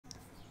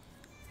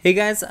Hey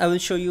guys, I will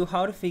show you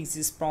how to fix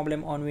this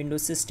problem on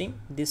Windows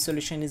system. This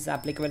solution is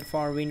applicable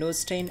for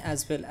Windows 10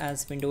 as well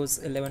as Windows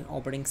 11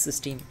 operating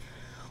system.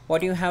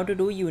 What you have to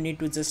do, you need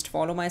to just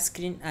follow my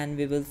screen and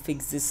we will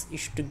fix this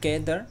issue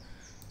together.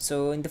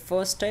 So in the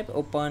first step,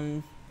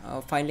 open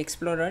File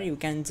Explorer. You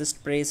can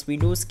just press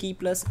Windows key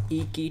plus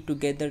E key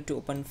together to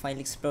open File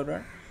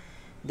Explorer.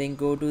 Then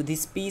go to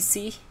this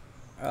PC,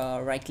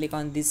 right click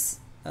on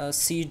this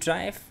C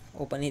drive,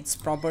 open its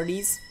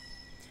properties.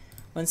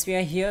 Once we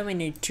are here, we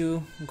need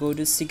to go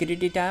to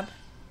security tab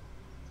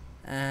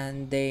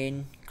and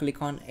then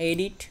click on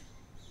edit.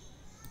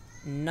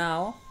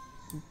 Now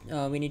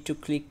we need to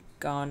click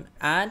on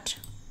add,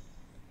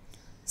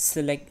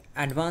 select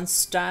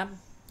advanced tab.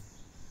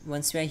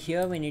 Once we are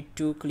here, we need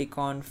to click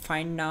on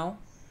find now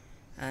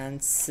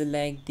and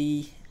select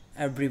the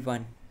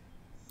everyone.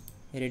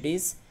 Here it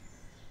is,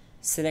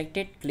 select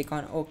it, click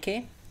on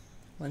OK.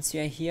 Once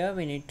we are here,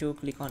 we need to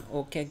click on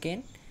OK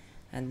again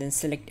and then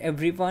select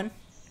everyone,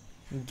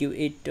 give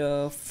it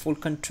full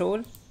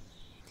control,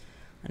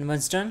 and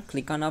once done,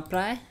 click on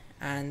apply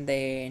and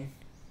then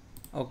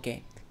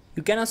OK.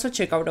 You can also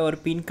check out our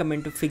pin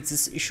comment to fix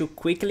this issue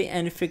quickly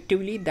and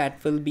effectively.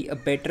 That will be a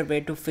better way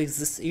to fix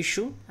this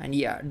issue. And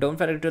yeah, don't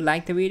forget to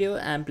like the video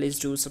and please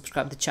do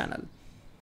subscribe the channel.